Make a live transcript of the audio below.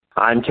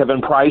I'm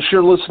Kevin Price.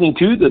 You're listening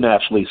to the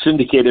nationally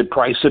syndicated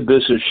Price of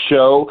Business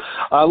show.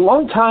 A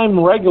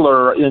longtime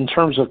regular in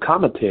terms of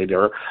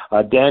commentator,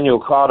 Daniel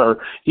Cotter,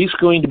 he's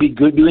going to be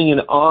doing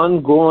an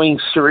ongoing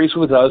series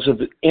with us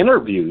of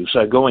interviews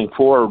going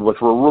forward, which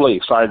we're really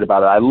excited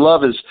about. I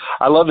love his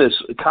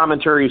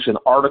commentaries and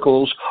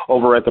articles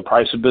over at the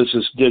Price of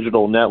Business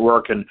Digital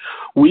Network, and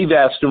we've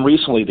asked him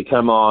recently to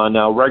come on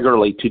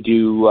regularly to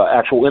do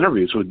actual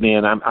interviews with me,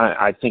 and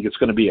I think it's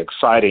going to be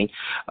exciting.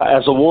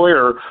 As a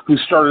lawyer who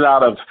started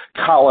out of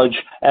college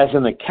as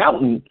an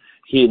accountant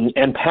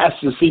and passed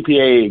the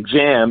CPA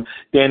exam,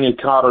 Daniel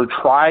Cotter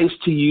tries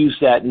to use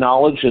that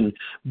knowledge and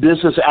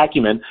business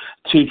acumen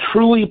to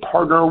truly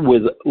partner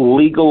with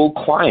legal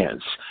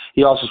clients.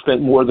 He also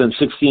spent more than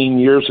 16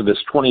 years of his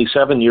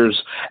 27 years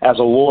as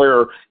a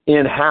lawyer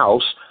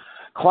in-house.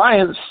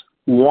 Clients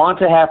want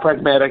to have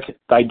pragmatic,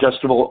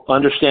 digestible,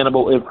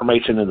 understandable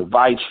information and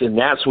advice, and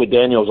that's what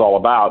Daniel's all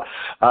about.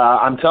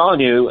 I'm telling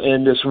you,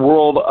 in this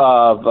world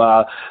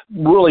of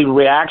really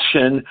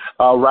reaction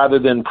rather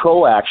than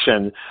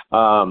proaction,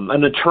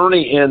 an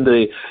attorney in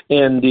the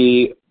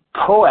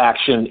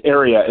proaction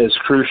area is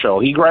crucial.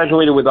 He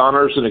graduated with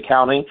honors in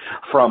accounting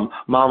from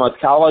Monmouth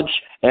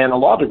College and a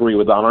law degree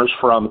with honors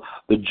from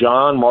the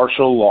John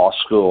Marshall Law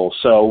School.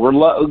 So we're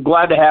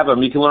glad to have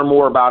him. You can learn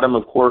more about him,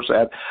 of course,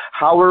 at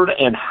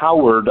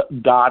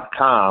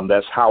howardandhoward.com.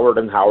 That's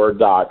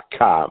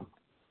howardandhoward.com.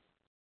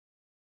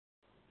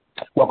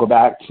 Welcome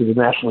back to the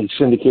nationally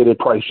syndicated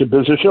Price of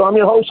Business show. I'm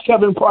your host,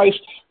 Kevin Price,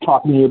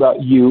 talking to you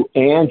about you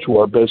and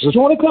your business.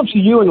 When it comes to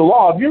you and the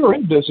law, if you're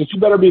in business, you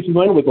better be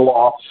familiar with the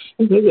law.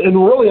 And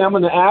really, I'm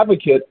an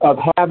advocate of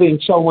having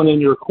someone in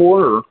your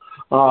corner,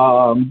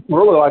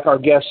 really like our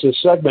guest this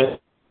segment,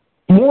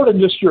 more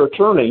than just your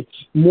attorney,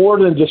 more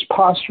than just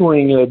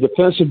posturing in a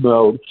defensive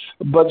mode,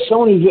 but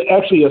someone who's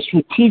actually a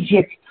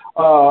strategic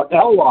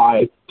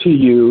ally to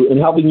you and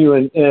helping you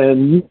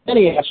in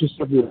many aspects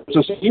of your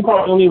business you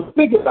probably don't even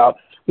think about,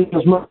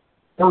 because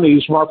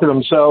attorneys market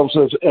themselves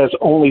as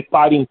only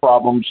fighting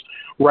problems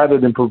rather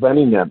than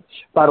preventing them.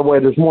 By the way,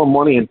 there's more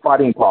money in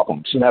fighting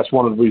problems, and that's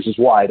one of the reasons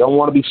why. I don't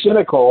want to be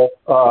cynical,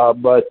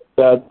 but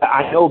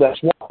I know that's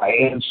why.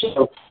 And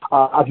so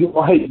I feel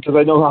right, because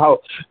I know how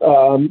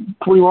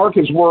free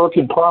markets work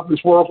and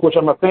profits work, which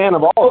I'm a fan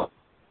of all of it.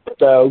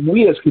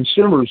 We as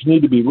consumers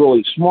need to be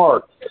really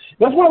smart.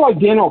 That's why I like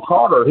Daniel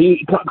Cotter.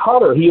 He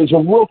is a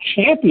real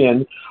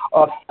champion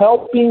of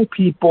helping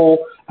people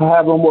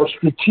have a more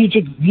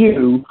strategic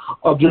view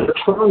of their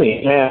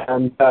attorney.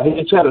 And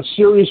he's had a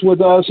series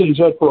with us. He's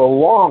had for a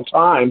long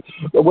time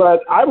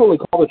what I really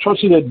call the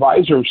Trusted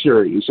Advisor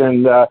series.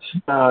 And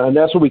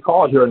that's what we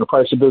call it here in the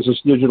Price of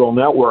Business Digital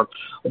Network.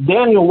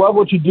 Daniel, love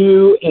what you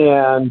do,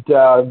 and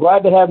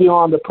glad to have you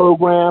on the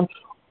program.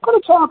 I'm going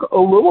to talk a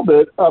little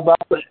bit about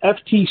the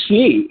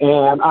FTC,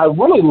 and I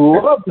really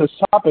love this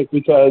topic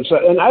because,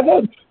 and I've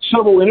had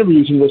several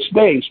interviews in this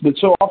space, but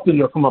so often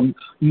they're from a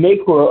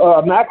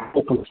macro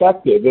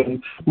perspective,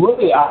 and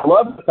really I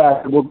love the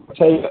fact that we'll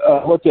take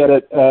a look at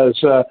it as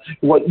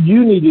what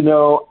you need to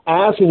know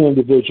as an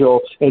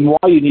individual and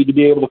why you need to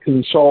be able to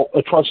consult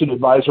a trusted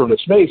advisor in the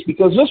space,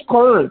 because this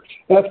current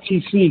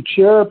FTC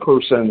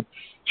chairperson,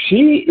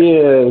 she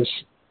is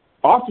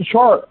off the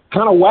chart,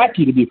 kind of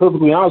wacky, to be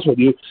perfectly honest with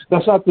you.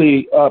 That's not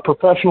the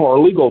professional or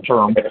legal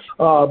term.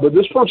 But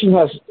this person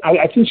has,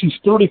 I think she's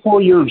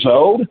 34 years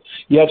old,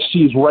 yet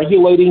she's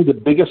regulating the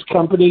biggest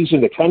companies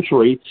in the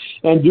country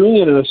and doing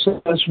it in a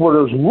sense where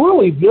there's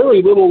really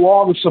very little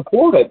law to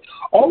support it.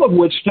 All of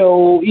which,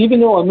 though, even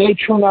though it may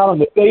turn out in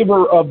the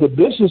favor of the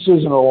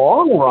businesses in the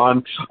long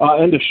run,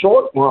 in the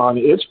short run,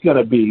 it's going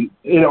to be,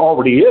 it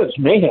already is,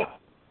 mayhem.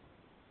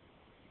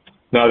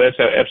 No,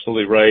 that's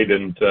absolutely right.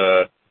 And,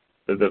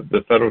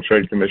 the Federal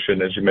Trade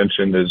Commission, as you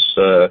mentioned, is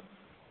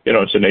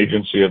it's an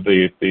agency of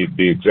the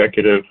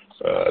executive.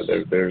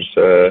 There's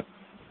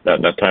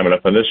not time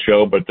enough on this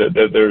show, but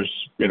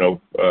there's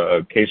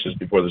cases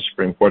before the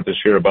Supreme Court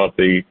this year about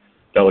the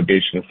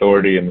delegation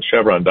authority and the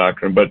Chevron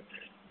doctrine. But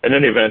in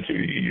any event,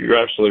 you're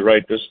absolutely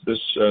right. This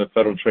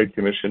Federal Trade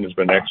Commission has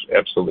been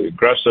absolutely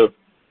aggressive,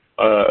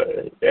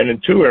 and in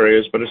two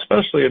areas, but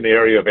especially in the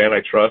area of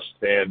antitrust.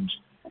 And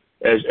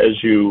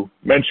as you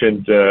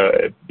mentioned,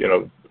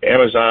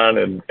 Amazon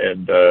and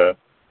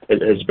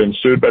has been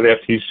sued by the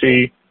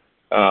FTC.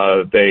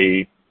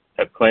 They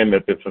have claimed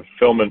that the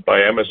fulfillment by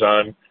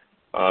Amazon,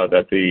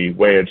 that the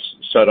way it's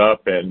set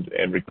up and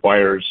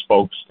requires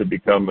folks to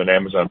become an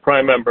Amazon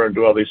Prime member and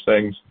do all these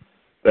things,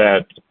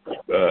 that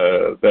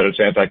it's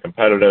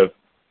anti-competitive,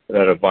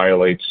 that it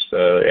violates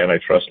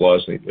antitrust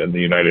laws in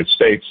the United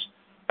States.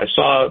 I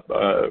saw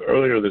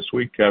earlier this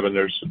week, Kevin,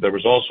 there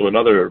was also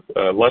another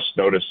less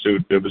noticed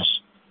suit. It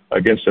was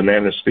against an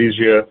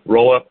anesthesia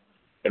roll-up.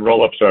 And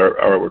roll-ups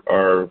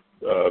are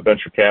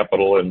venture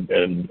capital and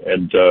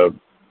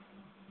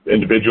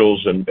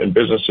individuals and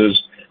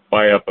businesses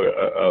buy up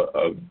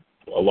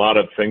a lot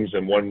of things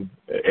in one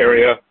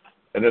area.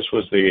 And this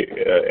was the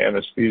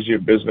anesthesia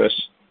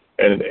business,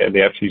 and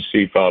the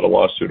FTC filed a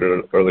lawsuit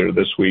earlier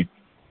this week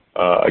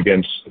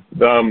against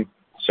them,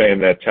 saying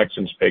that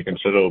Texans pay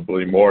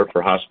considerably more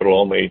for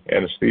hospital-only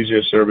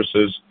anesthesia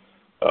services.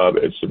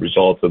 It's the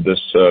result of this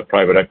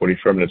private equity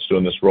firm that's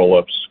doing this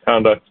roll-ups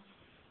conduct.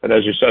 And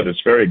as you said,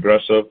 it's very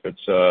aggressive.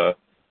 It's, the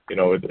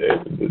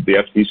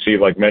FTC,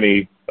 like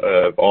many,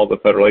 all the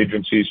federal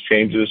agencies,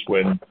 changes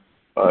when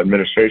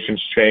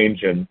administrations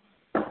change. And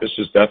this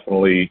is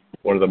definitely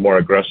one of the more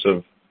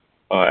aggressive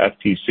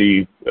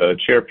FTC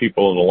chair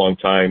people in a long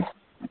time,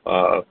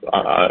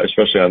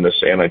 especially on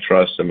this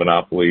antitrust and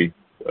monopoly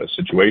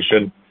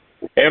situation.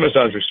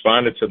 Amazon's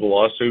responded to the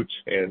lawsuit,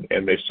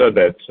 and they said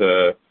that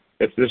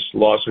if this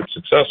lawsuit's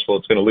successful,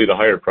 it's going to lead to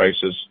higher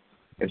prices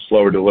and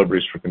slower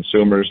deliveries for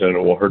consumers, and it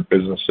will hurt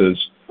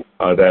businesses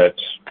that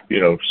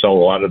sell a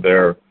lot of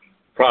their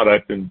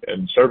product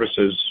and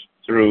services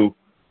through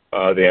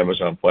the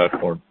Amazon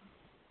platform.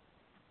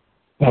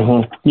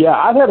 Mm-hmm. Yeah,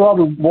 I've had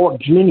Robert Bork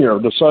Jr.,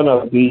 the son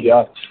of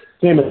the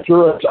famous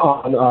jurist,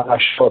 on a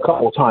show a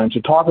couple of times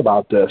to talk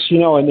about this.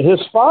 And his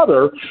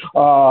father,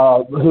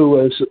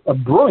 who is a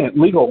brilliant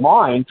legal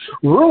mind,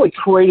 really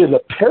created a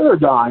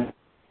paradigm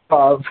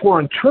for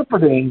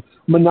interpreting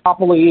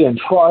monopoly and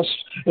trust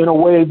in a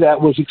way that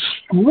was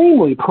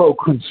extremely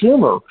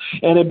pro-consumer,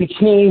 and it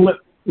became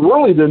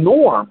really the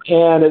norm.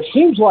 And it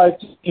seems like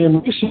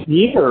in recent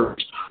years,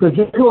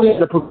 particularly on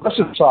the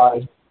progressive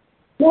side,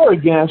 we're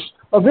against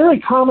a very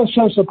common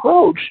sense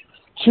approach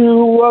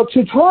to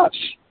trust.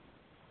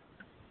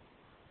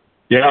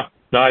 Yeah,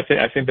 no, I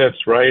think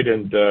that's right,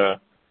 and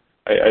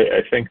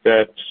I think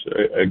that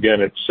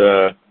again, it's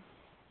a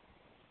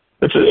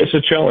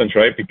challenge,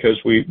 right? Because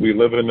we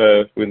live in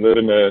a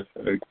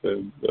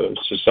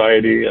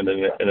society and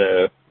in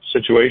a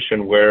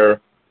situation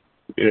where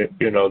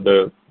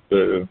the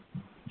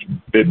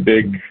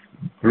big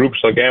groups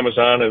like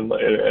Amazon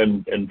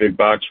and big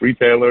box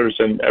retailers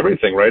and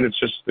everything, right? It's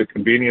just the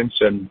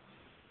convenience and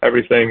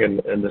everything,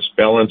 and this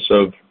balance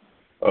of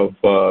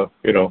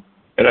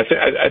and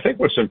I think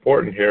what's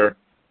important here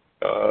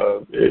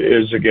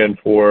is, again,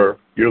 for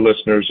your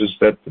listeners, is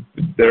that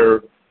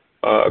there,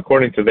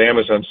 according to the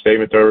Amazon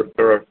statement, there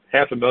are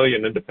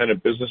 500,000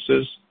 independent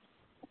businesses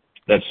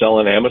that sell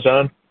on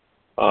Amazon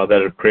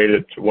that have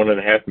created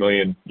 1.5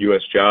 million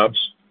U.S. jobs.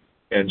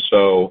 And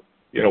so,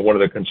 one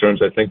of the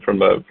concerns, I think, from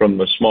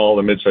the small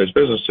and mid-sized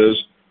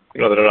businesses,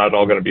 that are not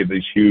all going to be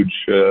these huge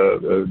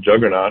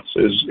juggernauts,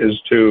 is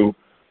to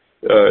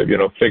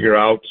figure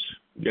out,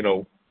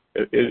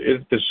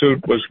 if the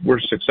suit were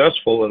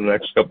successful in the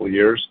next couple of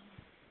years,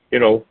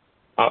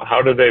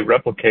 how do they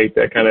replicate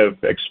that kind of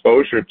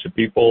exposure to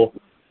people?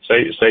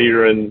 Say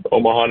you're in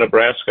Omaha,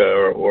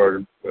 Nebraska,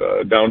 or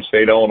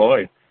downstate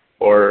Illinois,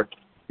 or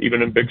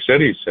even in big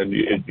cities, and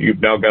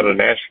you've now got a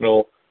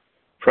national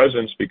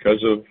presence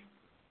because of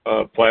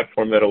a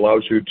platform that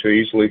allows you to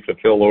easily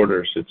fulfill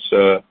orders. It's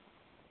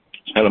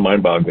kind of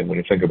mind-boggling when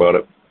you think about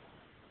it.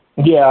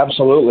 Yeah,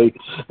 absolutely.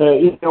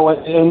 And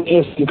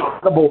it's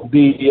incredible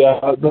the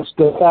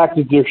fact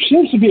that there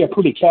seems to be a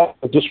pretty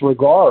catholic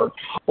disregard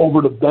over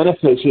the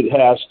benefits it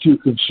has to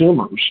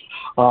consumers.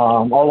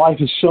 Our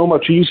life is so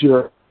much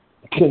easier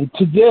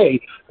today,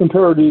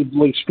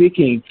 comparatively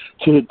speaking,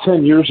 to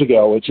 10 years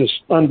ago. It's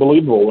just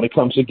unbelievable when it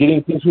comes to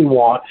getting things we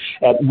want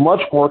at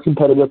much more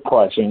competitive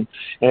pricing,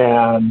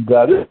 and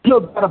there's no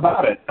doubt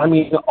about it. I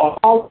mean,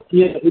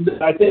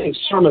 I think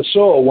Sir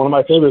Sewell, one of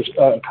my favorite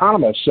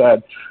economists,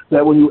 said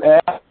that when you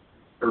add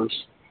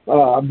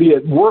be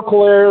it work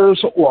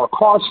layers or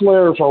cost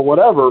layers or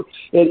whatever,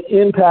 it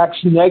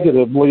impacts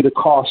negatively the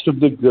cost of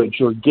the goods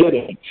you're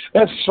getting.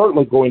 That's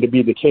certainly going to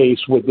be the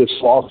case with this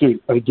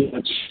lawsuit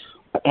against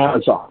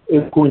Amazon.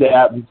 It's going to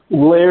add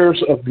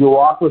layers of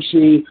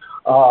bureaucracy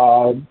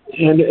and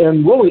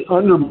really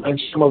undermine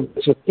some of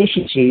its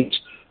efficiencies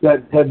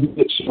that have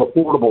been so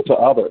affordable to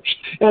others.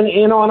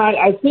 And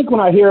I think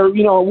when I hear,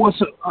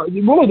 what's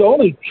really the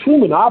only true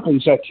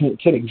monopolies that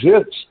can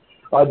exist,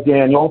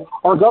 Daniel,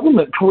 are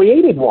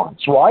government-created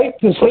ones, right?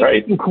 Because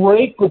they can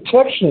create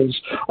protections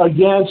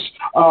against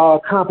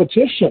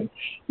competition.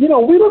 We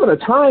live in a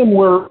time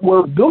where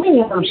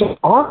billionaires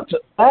aren't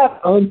that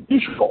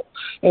unusual,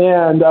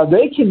 and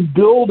they can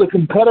build a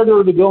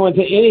competitor to go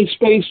into any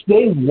space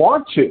they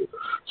want to.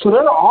 So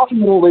they're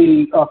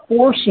ultimately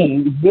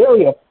forcing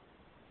very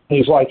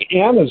companies like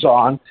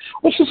Amazon,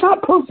 which is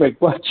not perfect,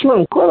 but they're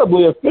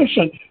incredibly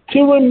efficient,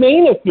 to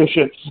remain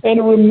efficient and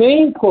to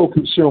remain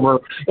pro-consumer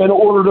in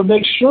order to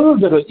make sure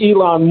that an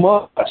Elon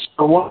Musk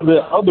or one of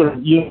the other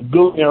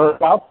billionaires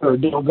out there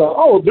don't go,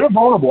 oh, they're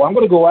vulnerable, I'm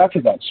going to go after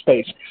that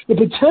space. The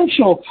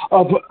potential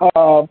of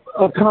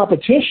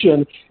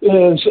competition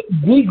is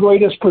the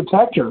greatest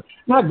protector,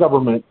 not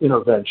government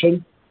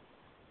intervention.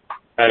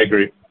 I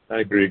agree,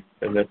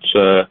 and that's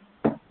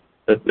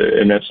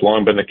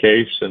long been the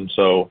case, and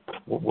so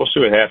we'll see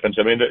what happens.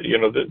 I mean,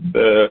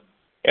 the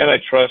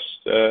antitrust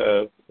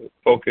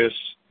focus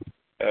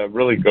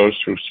really goes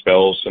through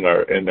spells in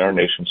our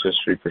nation's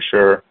history, for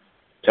sure.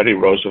 Teddy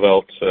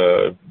Roosevelt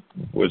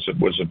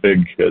was a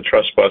big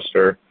trust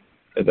buster,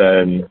 and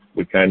then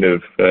we kind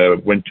of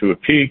went to a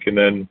peak, and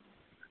then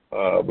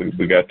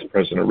we got to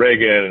President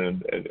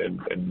Reagan,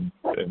 and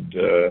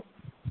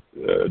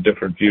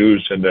different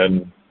views, and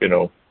then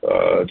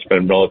it's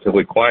been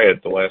relatively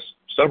quiet the last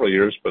several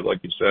years. But like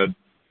you said,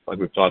 like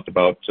we've talked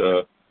about,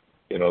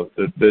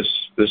 this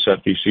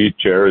FTC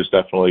chair is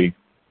definitely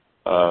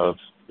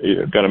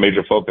got a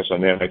major focus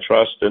on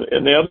antitrust,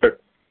 and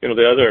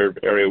the other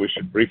area we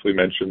should briefly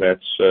mention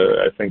that's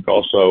I think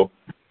also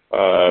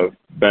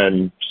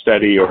been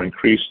steady or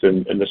increased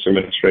in this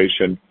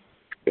administration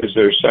is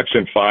there's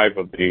Section 5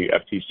 of the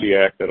FTC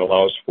Act that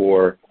allows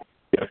for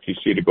the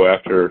FTC to go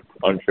after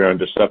unfair and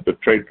deceptive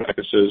trade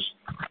practices.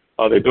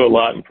 They do a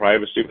lot in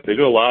privacy, but they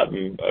do a lot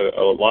in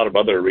a lot of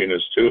other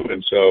arenas too.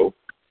 And so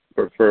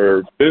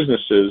for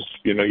businesses,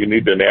 you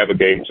need to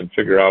navigate and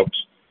figure out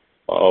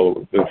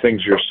the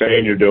things you're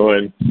saying you're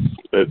doing,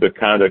 the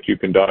conduct you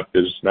conduct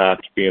is not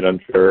being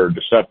unfair or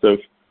deceptive.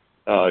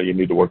 You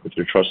need to work with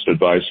your trusted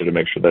advisor to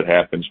make sure that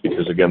happens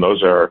because, again,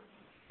 those are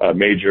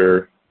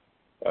major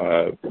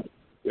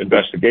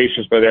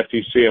investigations by the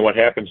FTC. And what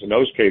happens in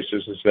those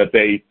cases is that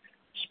they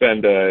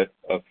spend a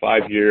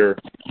 20 years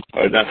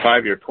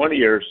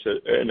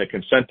in a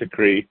consent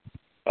decree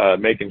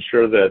making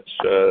sure that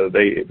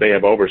they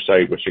have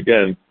oversight, which,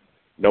 again,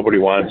 nobody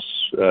wants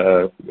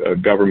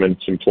government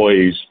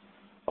employees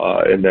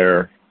in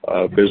their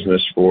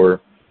business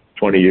for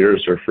 20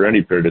 years or for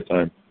any period of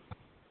time.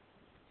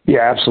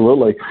 Yeah,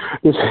 absolutely.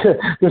 This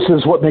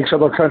is what makes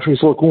other countries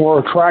look more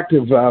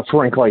attractive,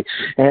 frankly.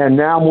 And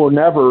now more than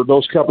ever,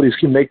 those companies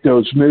can make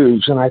those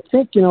moves. And I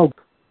think,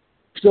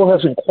 still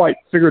hasn't quite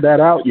figured that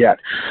out yet.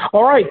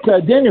 All right,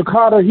 Daniel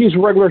Cotter, he's a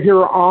regular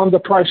here on The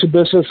Price of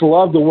Business.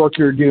 Love the work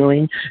you're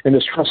doing in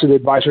this Trusted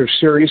Advisor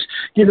series.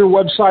 Give your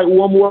website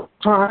one more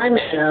time,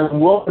 and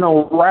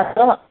we'll wrap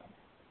up.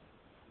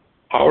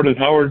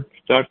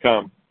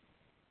 howardandhoward.com.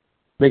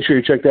 Make sure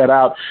you check that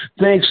out.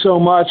 Thanks so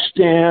much,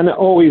 Dan.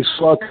 Always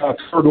look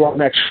forward to our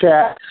next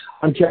chat.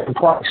 I'm Kevin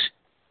Price.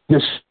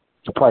 This is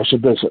The Price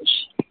of Business.